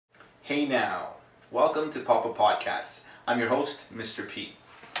Hey now, welcome to Papapodcasts. I'm your host, Mr. P.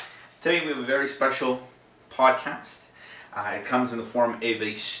 Today we have a very special podcast. It comes in the form of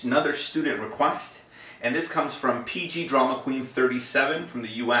another student request, and this comes from PG Drama Queen 37 from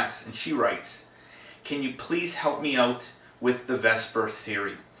the US, and she writes, "Can you please help me out with the VSPER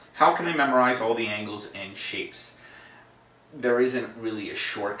theory? How can I memorize all the angles and shapes?" There isn't really a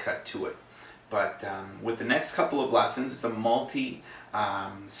shortcut to it, but with the next couple of lessons, it's a multi-step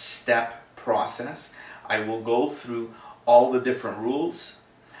process. I will go through all the different rules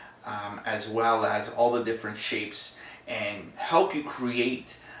as well as all the different shapes and help you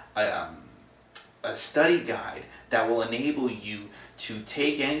create a study guide that will enable you to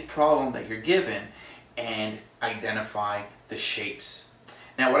take any problem that you're given and identify the shapes.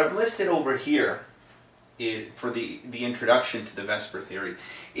 Now, what I've listed over here is for the introduction to the VSPER theory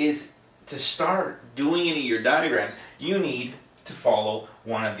is to start doing any of your diagrams, you need to follow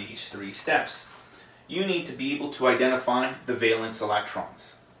one of these three steps. You need to be able to identify the valence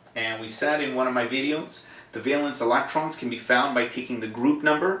electrons. And we said in one of my videos, the valence electrons can be found by taking the group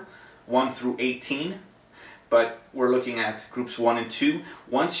number 1 through 18, but we're looking at groups 1 and 2.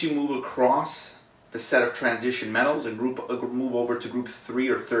 Once you move across the set of transition metals and move over to group 3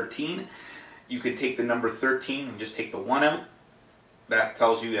 or 13, you can take the number 13 and just take the 1 out. That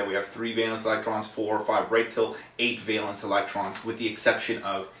tells you that we have 3 valence electrons, 4 or 5, right till 8 valence electrons, with the exception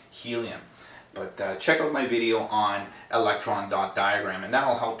of helium. But check out my video on electron dot diagram, and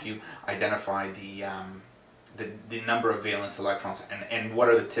that'll help you identify the number of valence electrons and what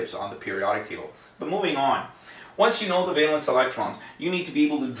are the tips on the periodic table. But moving on, once you know the valence electrons, you need to be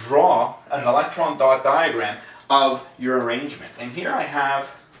able to draw an electron dot diagram of your arrangement. And here I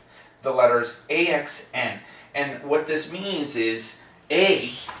have the letters AXN, and what this means is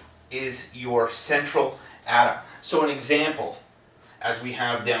A is your central atom. So an example, as we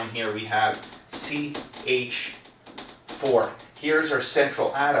have down here, we have CH4. Here's our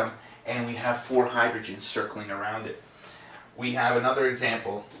central atom, and we have 4 hydrogens circling around it. We have another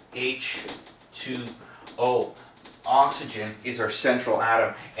example, H2O. Oxygen is our central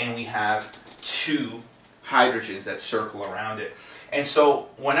atom, and we have 2 hydrogens that circle around it. And so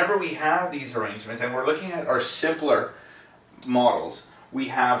whenever we have these arrangements, and we're looking at our simpler models, we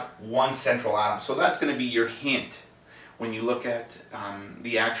have 1 central atom. So that's going to be your hint when you look at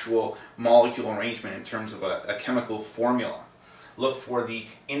the actual molecule arrangement in terms of a chemical formula. Look for the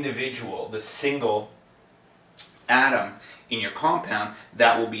individual, the single atom in your compound.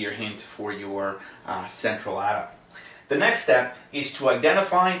 That will be your hint for your central atom. The next step is to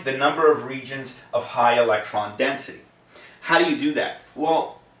identify the number of regions of high electron density. How do you do that?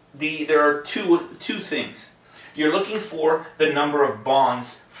 Well, there are two things. You're looking for the number of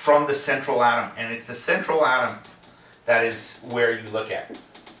bonds from the central atom, and it's the central atom that is where you look at.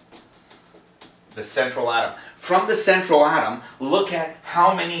 The central atom. From the central atom, look at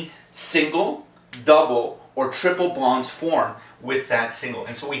how many single, double, or triple bonds form with that single.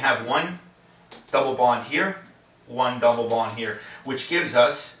 And so we have 1 double bond here, 1 double bond here, which gives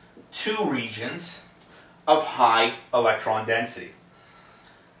us 2 regions of high electron density.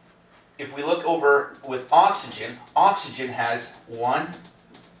 If we look over with oxygen, oxygen has 1,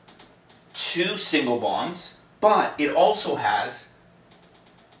 2 single bonds, but it also has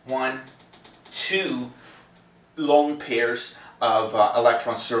 1, 2 lone pairs of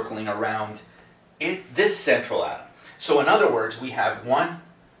electrons circling around this central atom. So in other words, we have 1,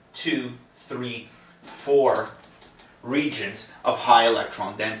 2, 3, 4 regions of high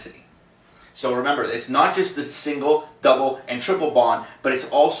electron density. So remember, it's not just the single, double, and triple bond, but it's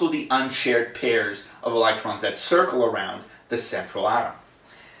also the unshared pairs of electrons that circle around the central atom.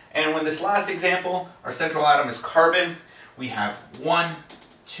 And with this last example, our central atom is carbon. We have 1,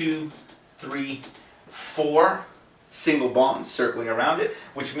 2, 3, 4 single bonds circling around it,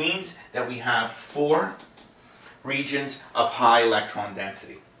 which means that we have 4 regions of high electron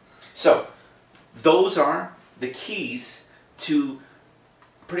density. So those are the keys to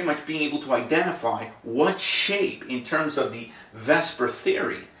pretty much being able to identify what shape, in terms of the VSPER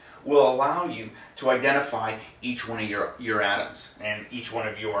theory, will allow you to identify each one of your atoms and each one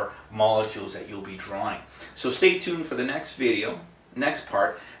of your molecules that you'll be drawing. So stay tuned for the next video, next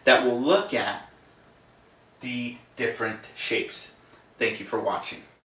part, that will look at the different shapes. Thank you for watching.